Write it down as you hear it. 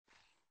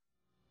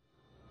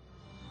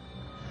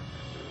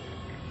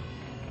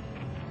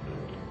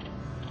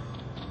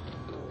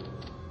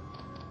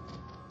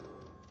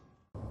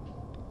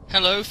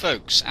Hello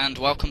folks, and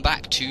welcome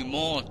back to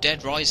more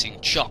Dead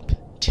Rising Chop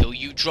Till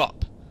You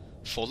Drop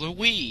for the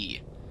Wii.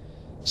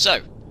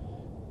 So,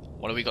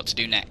 what have we got to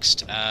do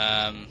next?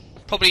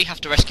 Probably have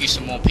to rescue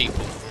some more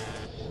people.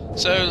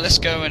 So let's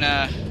go and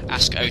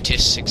ask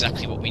Otis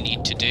exactly what we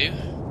need to do.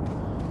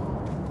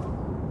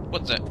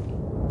 What the...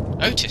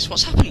 Otis,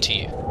 what's happened to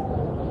you?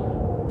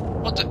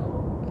 What the...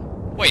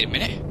 Wait a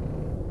minute.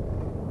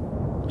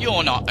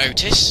 You're not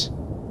Otis.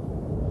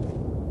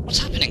 What's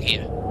happening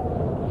here?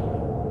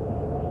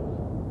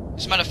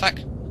 As a matter of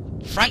fact,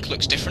 Frank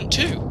looks different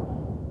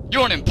too.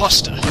 You're an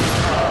imposter.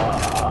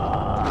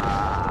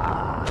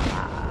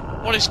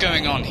 What is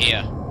going on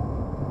here?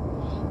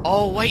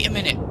 Oh, wait a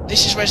minute.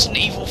 This is Resident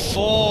Evil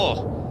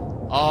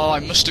 4. Oh, I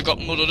must have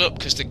got muddled up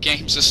because the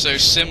games are so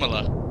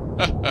similar.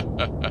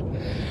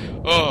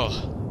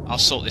 Oh, I'll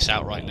sort this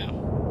out right now.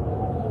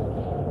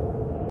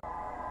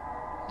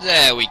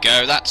 There we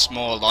go. That's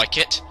more like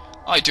it.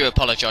 I do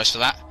apologise for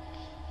that.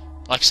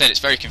 Like I said, it's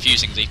very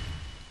confusing.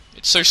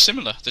 It's so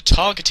similar. The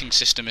targeting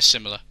system is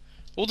similar.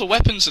 All the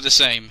weapons are the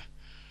same.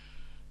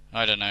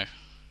 I don't know.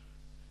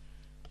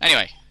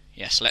 Anyway,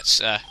 yes,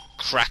 let's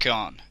crack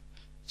on.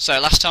 So,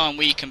 last time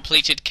we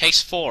completed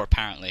Case 4,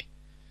 apparently.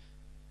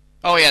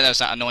 Oh yeah, there was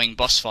that annoying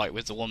boss fight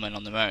with the woman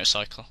on the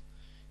motorcycle.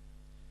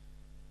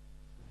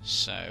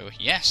 So,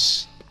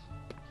 yes.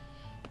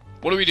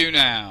 What do we do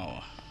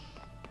now?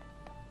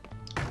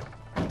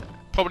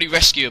 Probably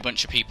rescue a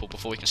bunch of people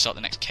before we can start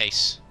the next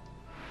case.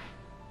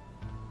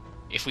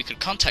 If we could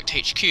contact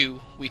HQ,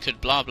 we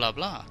could blah blah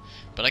blah.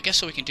 But I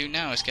guess all we can do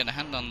now is get a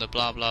hand on the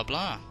blah blah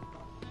blah.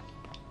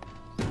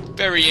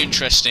 Very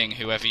interesting,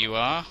 whoever you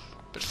are.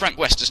 But Frank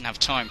West doesn't have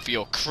time for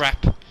your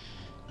crap.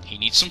 He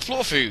needs some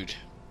floor food.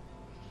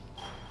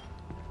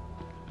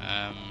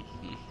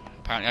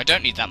 Apparently I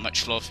don't need that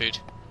much floor food.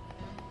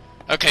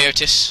 Okay,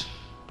 Otis.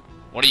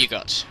 What do you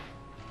got?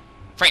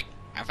 Frank,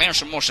 I found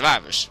some more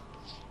survivors.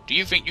 Do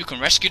you think you can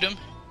rescue them?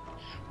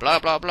 Blah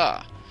blah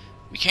blah.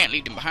 We can't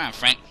leave them behind,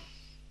 Frank.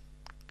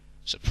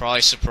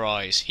 Surprise,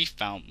 surprise, he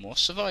found more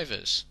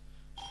survivors.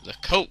 The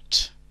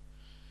cult.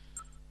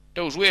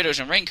 Those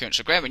weirdos in raincoats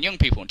are grabbing young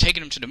people and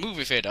taking them to the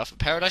movie theater off of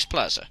Paradise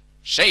Plaza.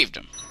 Saved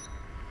them.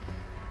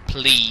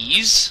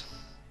 Please.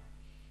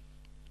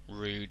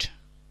 Rude.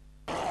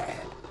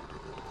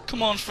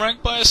 Come on,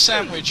 Frank, buy a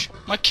sandwich.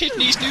 My kid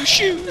needs new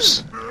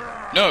shoes.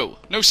 No,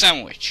 no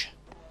sandwich.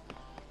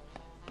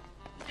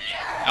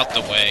 Out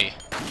the way.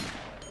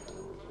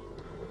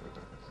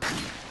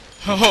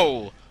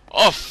 Ho!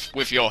 Off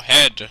with your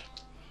head.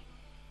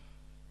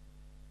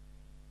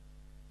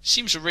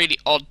 Seems a really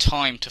odd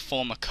time to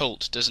form a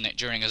cult, doesn't it,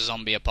 during a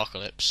zombie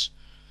apocalypse?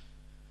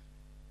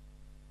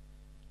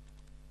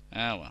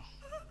 Ah, well.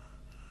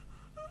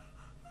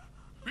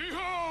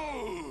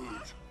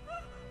 Behold!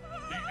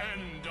 The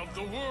end of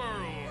the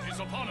world is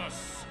upon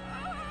us.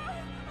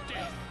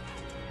 Death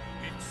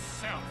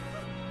itself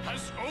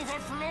has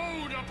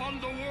overflowed upon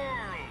the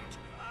world,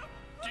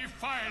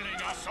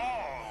 defiling us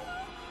all.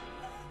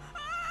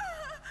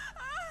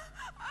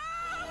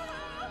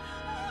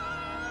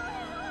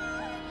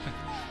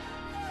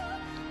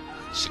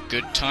 It's a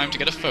good time to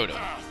get a photo.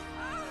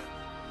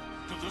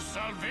 To the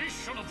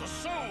salvation of the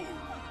soul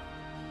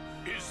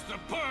is the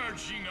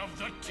purging of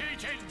the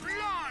tainted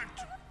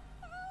blood.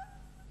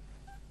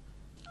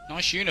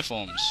 Nice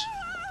uniforms.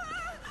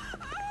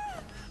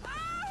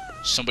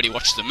 Somebody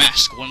watched The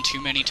Mask one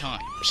too many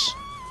times.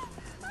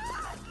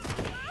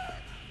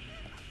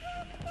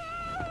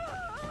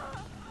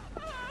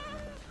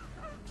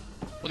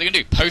 What are they gonna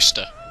do?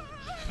 Poster?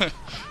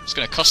 It's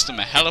gonna cost them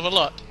a hell of a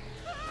lot.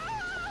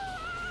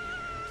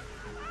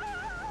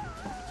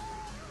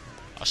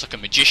 That's like a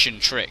magician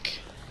trick.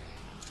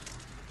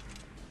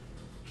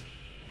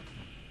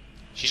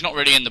 She's not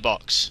really in the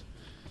box.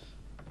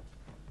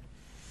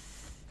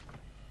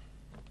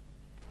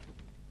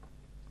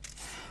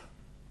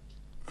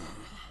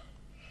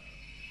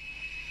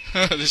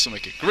 This will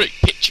make a great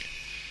picture.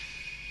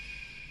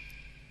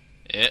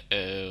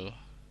 Uh-oh.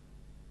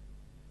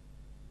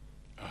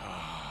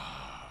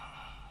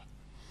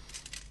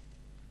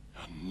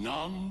 A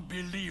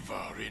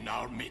non-believer in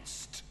our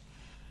midst.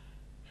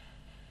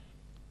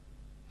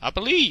 I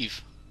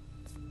believe.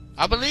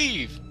 I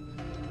believe.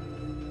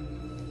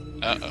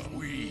 Uh-oh. If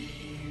we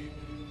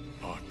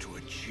are to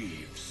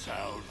achieve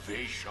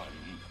salvation,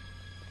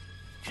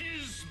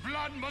 his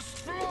blood must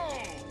flow.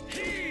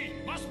 He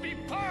must be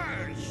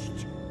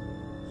purged.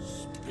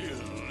 Spill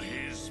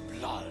his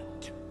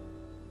blood.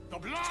 The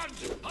blood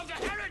of the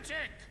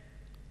heretic.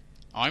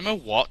 I'm a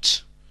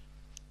what?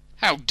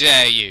 How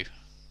dare you?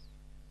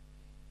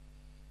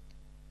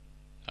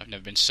 I've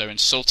never been so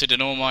insulted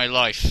in all my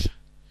life.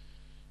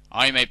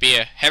 I may be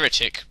a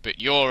heretic,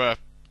 but you're a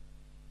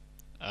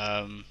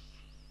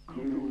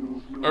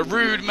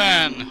rude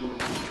man.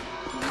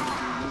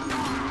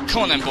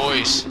 Come on then,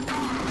 boys.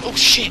 Oh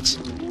shit!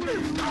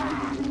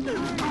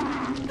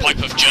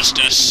 Pipe of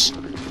justice.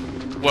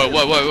 Whoa,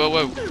 whoa, whoa, whoa,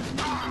 whoa.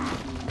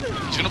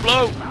 He's gonna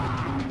blow.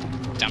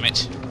 Damn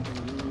it.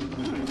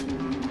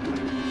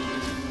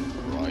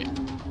 Right.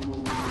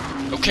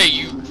 Okay,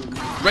 you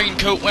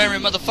Raincoat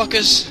wearing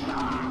motherfuckers.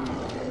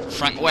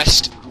 Frank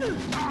West.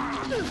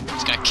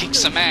 He's gonna kick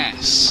some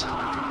ass.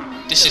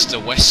 This is the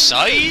west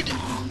side?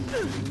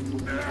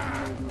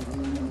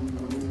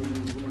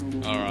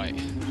 Alright.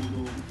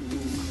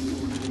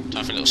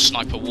 Time for a little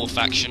sniper wolf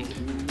action.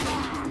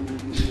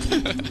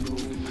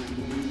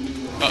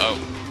 Uh-oh.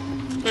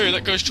 Hey,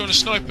 that guy's trying to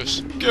snipe us.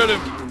 Get him!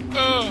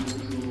 Ah!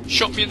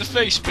 Shot me in the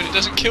face, but it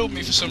doesn't kill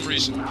me for some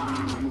reason.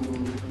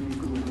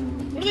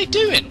 What are they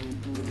doing?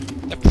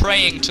 They're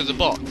praying to the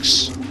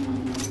box.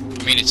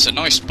 I mean, it's a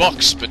nice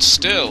box, but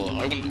still,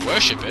 I wouldn't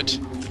worship it.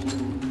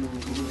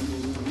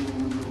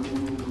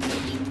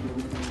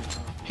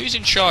 Who's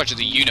in charge of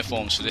the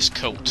uniforms for this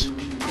cult?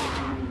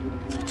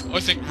 I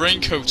think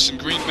raincoats and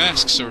green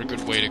masks are a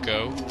good way to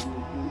go.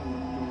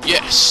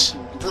 Yes,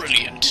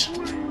 brilliant.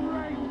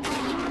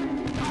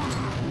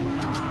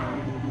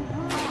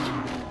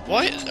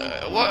 What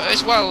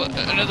as well,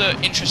 another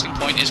interesting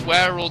point is,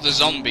 where are all the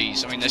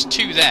zombies? I mean, there's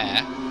 2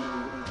 there,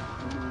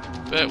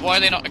 but why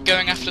are they not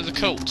going after the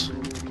cult?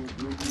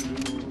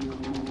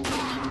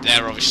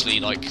 They're obviously,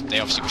 they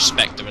obviously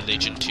respect the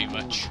religion too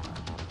much.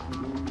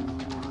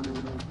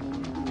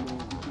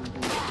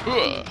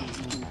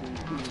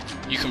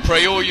 You can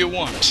pray all you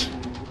want.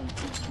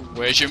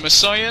 Where's your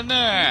Messiah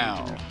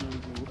now?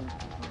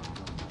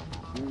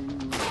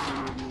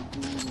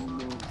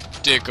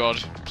 Dear God,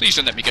 please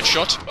don't let me get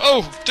shot.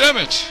 Oh, damn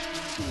it!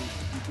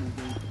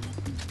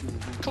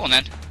 Come on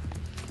then.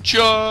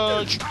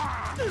 Charge!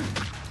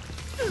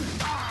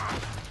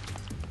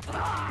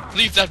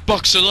 Leave that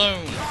box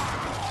alone.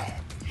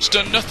 It's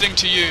done nothing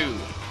to you.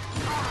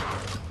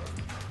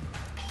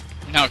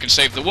 Now I can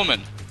save the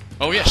woman.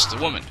 Oh yes, the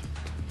woman.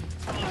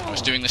 I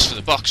was doing this for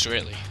the box,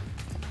 really.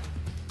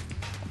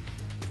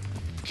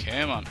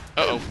 Come on.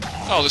 Uh-oh.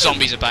 Oh, the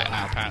zombies are back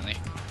now, apparently.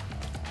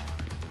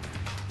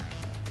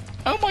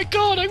 Oh my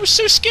God, I was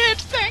so scared,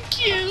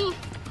 thank you!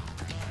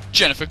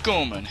 Jennifer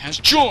Gorman has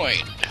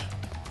joined!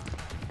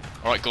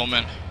 Alright,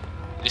 Gorman,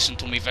 listen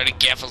to me very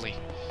carefully.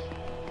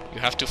 You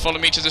have to follow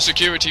me to the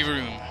security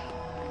room.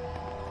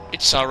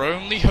 It's our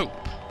only hope.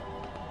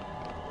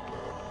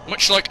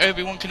 Much like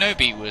Obi-Wan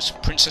Kenobi was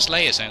Princess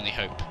Leia's only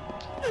hope.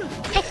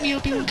 Help me,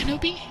 Obi-Wan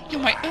Kenobi, you're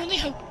my only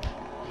hope.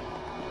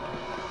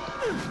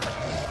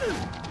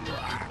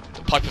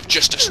 The pipe of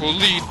justice will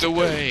lead the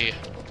way.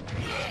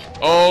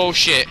 Oh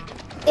shit.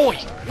 Oi,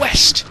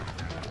 West!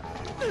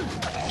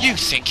 You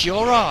think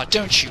you're hard,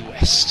 don't you,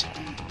 West?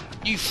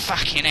 You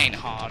fucking ain't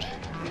hard.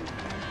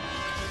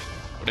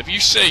 Whatever you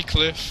say,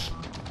 Cliff.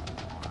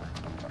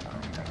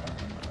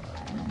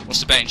 What's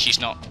the betting she's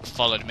not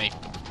followed me?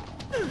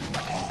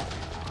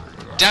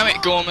 Damn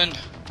it, Gorman!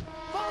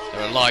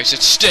 There are lives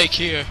at stake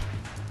here.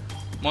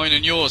 Mine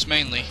and yours,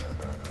 mainly.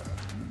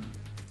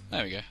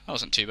 There we go. That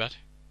wasn't too bad.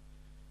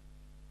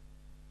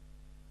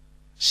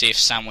 See if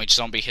Sandwich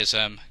Zombie has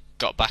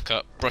got back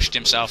up, brushed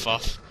himself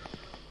off.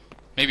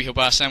 Maybe he'll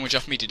buy a sandwich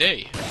off me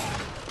today.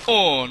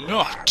 Or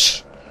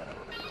not.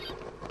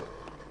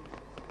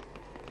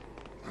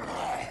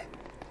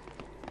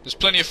 There's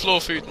plenty of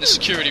floor food in the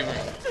security room.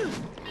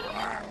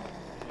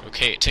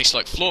 Okay, it tastes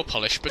like floor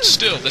polish, but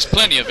still, there's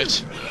plenty of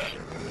it.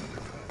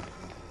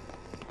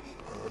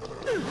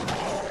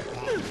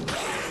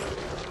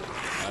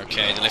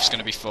 Okay, the lift's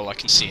gonna be full, I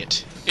can see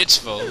it. It's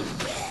full.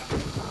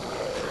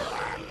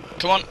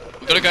 Come on,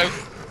 we gotta go.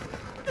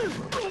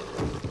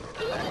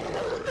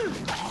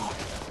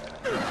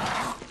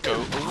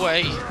 Go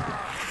away.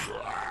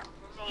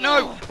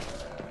 No!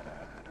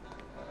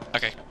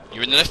 Okay,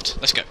 you're in the lift,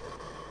 let's go.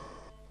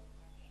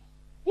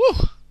 Woo!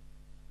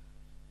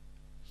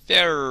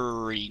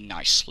 Very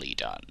nicely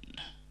done.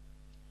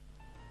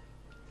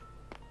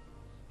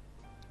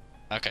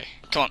 Okay,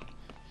 come on.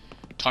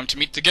 Time to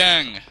meet the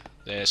gang.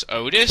 There's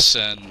Otis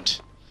and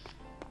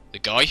the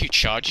guy who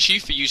charges you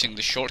for using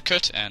the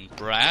shortcut, and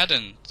Brad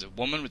and the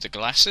woman with the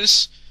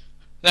glasses.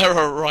 They're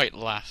a right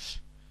laugh.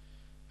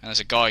 And there's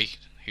a guy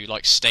who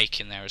likes steak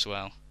in there as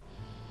well.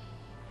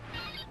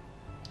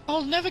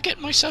 I'll never get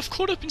myself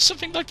caught up in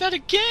something like that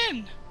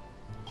again.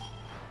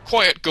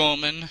 Quiet,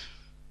 Gorman.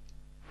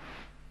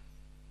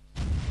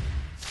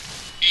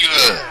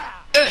 Yeah.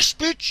 Yes,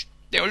 bitch.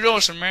 That was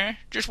awesome, man.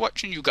 Just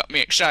watching you got me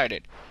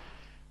excited.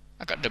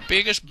 I got the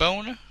biggest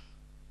boner.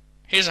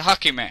 Here's a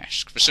hockey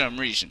mask for some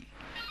reason.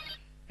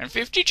 And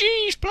 50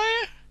 G's,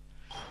 player.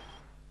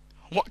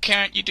 What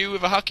can't you do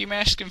with a hockey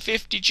mask and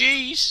 50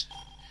 G's?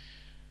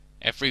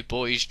 Every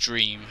boy's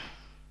dream.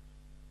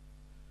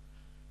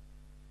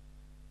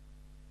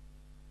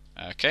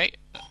 Okay,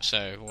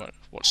 so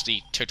what's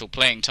the total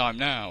playing time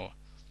now?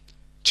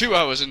 2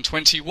 hours and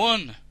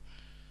 21.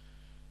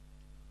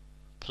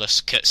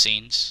 Plus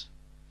cutscenes.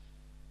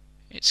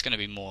 It's gonna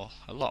be more,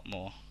 a lot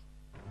more.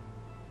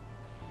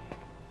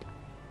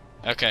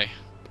 Okay.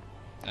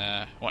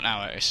 What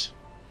now, Otis?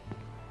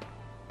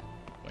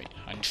 Wait,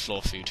 I need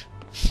floor food.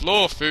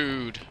 Floor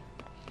food!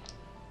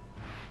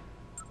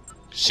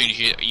 As soon as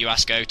you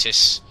ask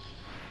Otis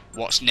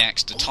what's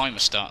next, the timer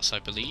starts, I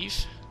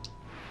believe.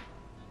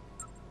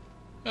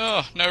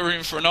 Oh, no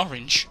room for an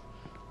orange.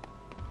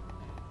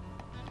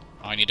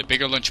 I need a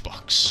bigger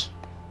lunchbox.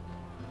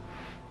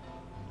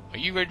 Are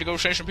you ready to go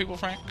save some people,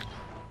 Frank?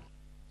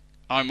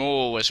 I'm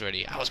always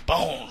ready. I was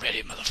born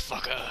ready,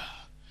 motherfucker.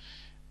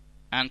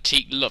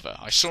 Antique lover.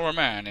 I saw a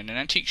man in an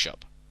antique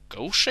shop.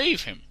 Go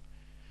save him.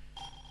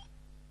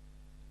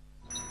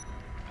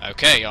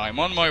 Okay, I'm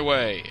on my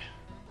way.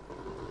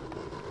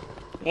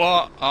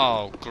 What?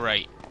 Oh,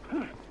 great.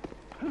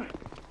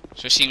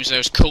 So it seems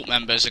those cult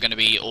members are going to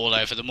be all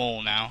over the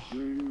mall now.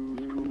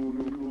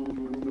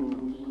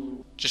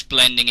 Just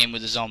blending in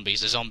with the zombies.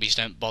 The zombies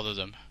don't bother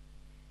them.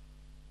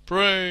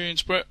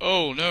 Brains,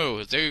 oh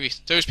no,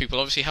 those people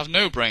obviously have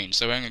no brains.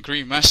 They're wearing a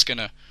green mask and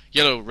a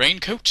yellow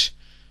raincoat.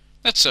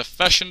 That's a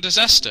fashion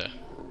disaster.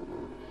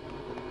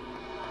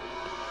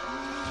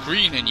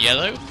 Green and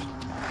yellow.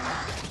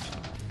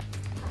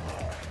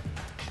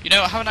 You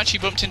know, I haven't actually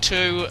bumped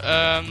into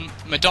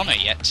Madonna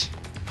yet,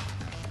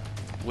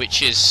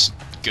 which is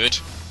good,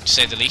 to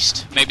say the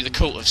least. Maybe the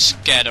cult have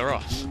scared her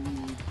off.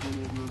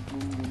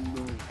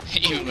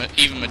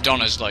 Even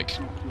Madonna's like,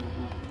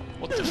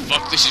 what the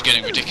fuck, this is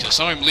getting ridiculous,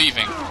 I'm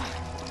leaving.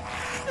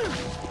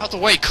 Out the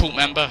way, cult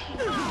member.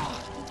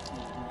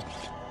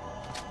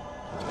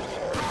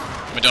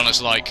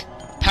 Madonna's like,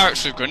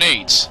 parrots with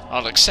grenades,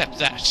 I'll accept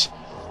that.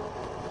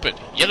 But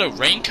yellow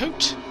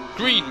raincoat?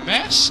 Green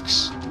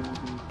masks?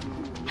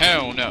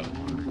 Hell no.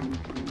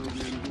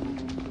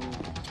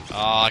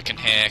 Oh, I can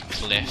hear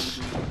Cliff.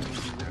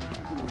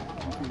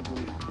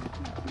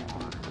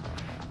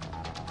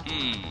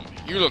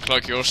 You look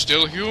like you're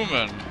still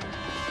human.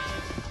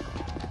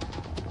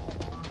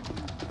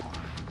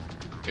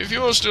 If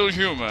you're still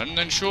human,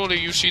 then surely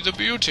you see the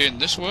beauty in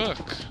this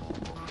work.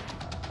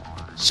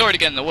 Sorry to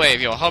get in the way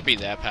of your hobby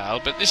there, pal,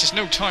 but this is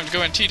no time to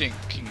go antiquing.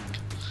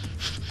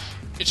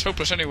 It's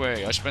hopeless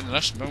anyway. I spend the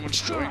last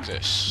moments doing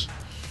this.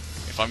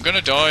 If I'm gonna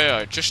die,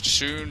 I'd just as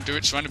soon do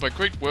it surrounded by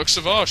great works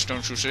of art,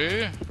 don't you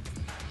see?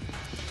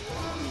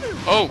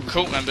 Oh,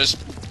 cult members.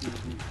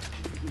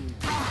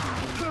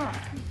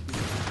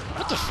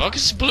 What the fuck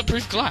is this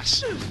bulletproof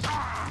glass?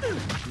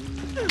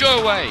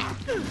 Go away!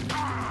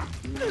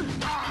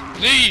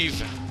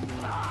 Leave!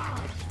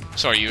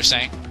 Sorry, you were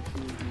saying?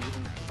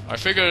 I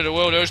figure the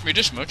world owes me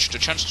this much, the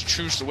chance to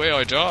choose the way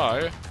I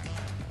die.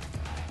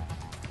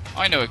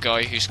 I know a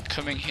guy who's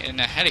coming in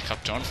a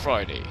helicopter on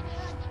Friday.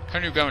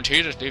 Can you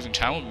guarantee that leaving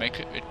town will make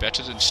it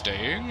better than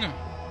staying?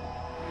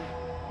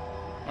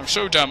 I'm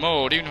so damn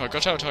old, even if I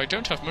got out, I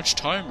don't have much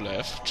time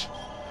left.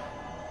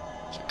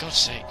 For God's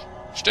sake.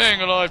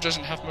 Staying alive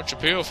doesn't have much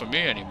appeal for me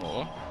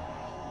anymore.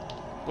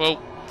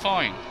 Well,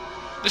 fine.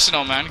 Listen,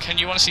 old man, can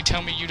you honestly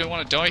tell me you don't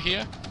want to die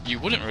here? You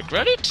wouldn't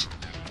regret it?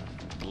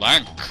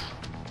 Blank.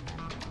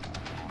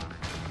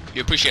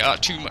 You appreciate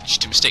art too much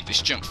to mistake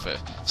this junk for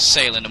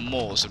sale in the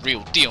mall as the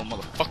real deal,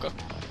 motherfucker.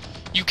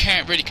 You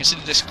can't really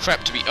consider this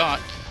crap to be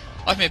art.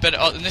 I've made better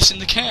art than this in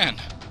the can.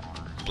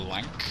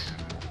 Blank.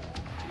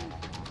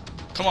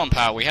 Come on,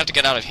 pal, we have to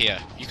get out of here.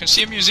 You can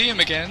see a museum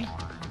again.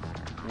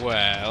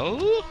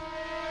 Well?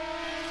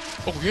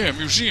 Oh yeah,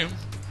 museum.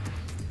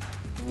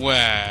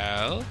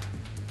 Well?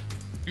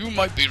 You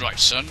might be right,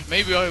 son.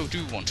 Maybe I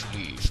do want to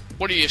leave.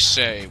 What do you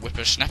say,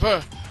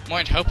 whippersnapper?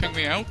 Mind helping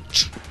me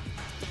out?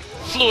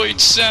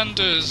 Floyd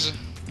Sanders!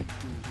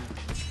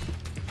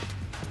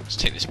 Let's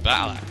take this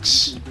battle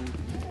axe.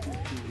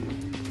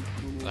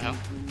 What the hell?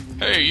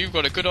 Hey, you've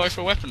got a good eye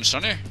for weapons,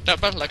 sonny. That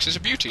battle axe is a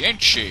beauty,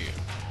 ain't she?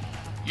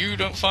 You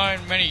don't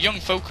find many young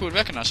folk who would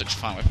recognise such a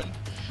fine weapon.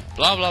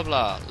 Blah blah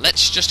blah.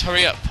 Let's just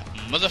hurry up,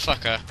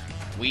 motherfucker.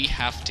 We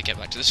have to get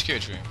back to the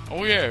security room.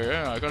 Oh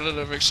yeah, I got a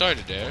little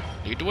excited there.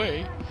 Lead the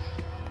way.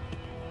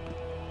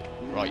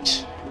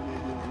 Right.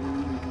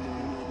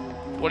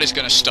 What is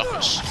going to stop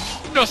us?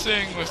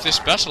 Nothing with this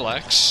battle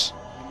axe.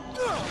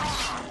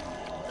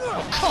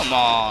 Oh, come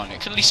on. It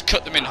can at least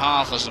cut them in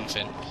half or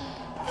something.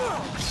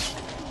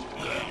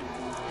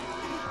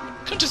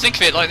 Come to think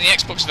of it, like the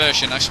Xbox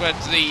version, I swear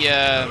the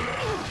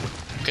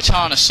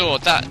katana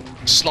sword, that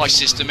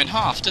slices them in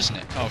half, doesn't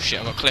it? Oh shit,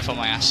 I've got Cliff on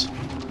my ass.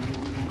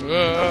 I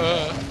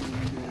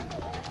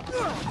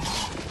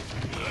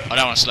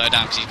don't want to slow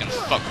down because he's going to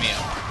fuck me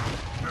up.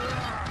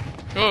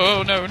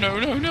 Oh no, no,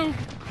 no, no.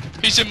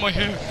 He's in my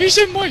hair. He's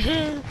in my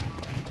hair.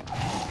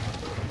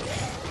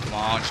 Come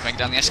on, just make it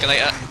down the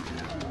escalator.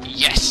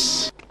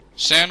 Yes.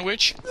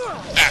 Sandwich.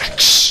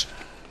 Axe.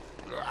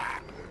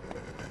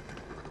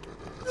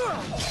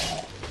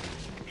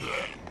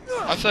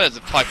 I've heard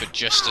the pipe of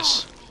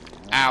justice.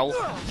 Ow.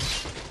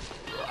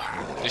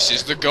 This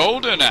is the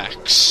golden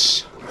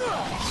axe.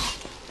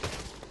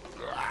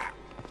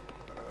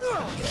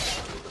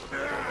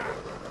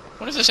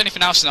 I wonder if there's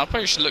anything else in there. I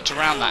probably should have looked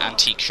around that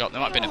antique shop. There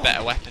might have been a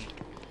better weapon.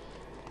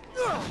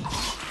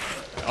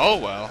 Oh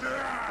well.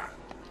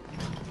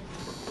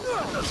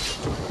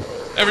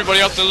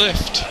 Everybody up the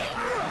lift.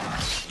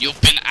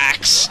 You've been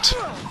axed.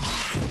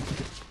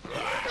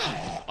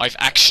 I've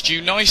axed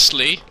you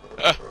nicely.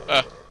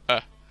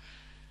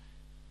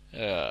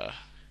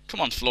 Come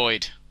on,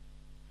 Floyd.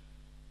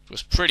 It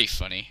was pretty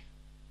funny.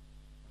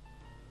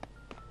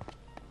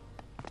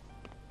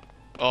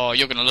 Oh,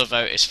 you're gonna love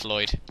Otis,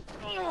 Floyd.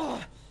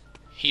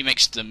 He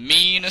makes the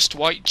meanest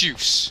white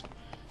juice.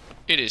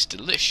 It is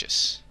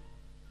delicious.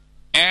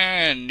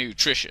 And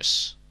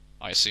nutritious,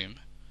 I assume.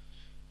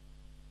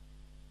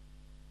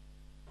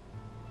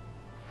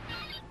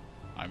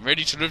 I'm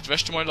ready to live the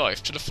rest of my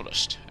life to the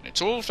fullest, and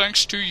it's all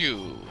thanks to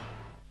you.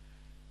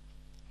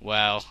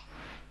 Well,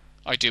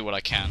 I do what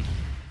I can.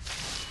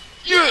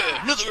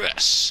 Yeah, another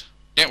S!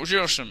 That was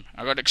awesome.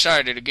 I got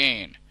excited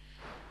again.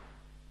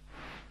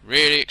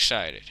 Really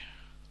excited.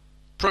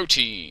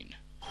 Protein.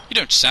 You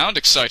don't sound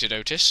excited,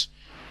 Otis.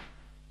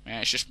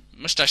 Man, it's just,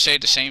 must I say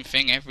the same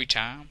thing every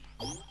time?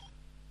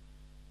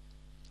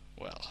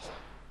 Well,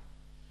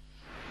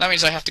 that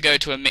means I have to go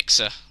to a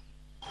mixer.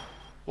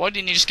 Why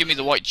didn't you just give me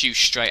the white juice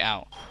straight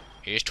out?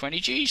 Here's 20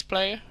 G's,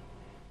 player.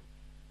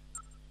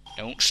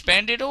 Don't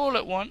spend it all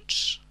at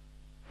once.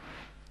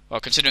 Well,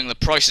 considering the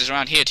prices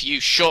around here to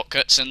use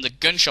shortcuts and the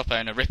gun shop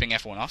owner ripping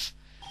everyone off,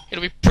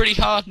 it'll be pretty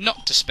hard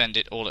not to spend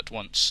it all at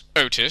once,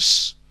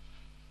 Otis.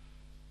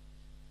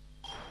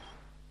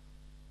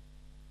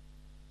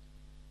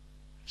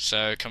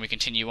 So, can we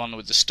continue on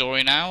with the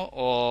story now,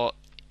 or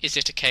is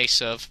it a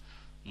case of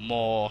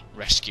more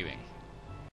rescuing?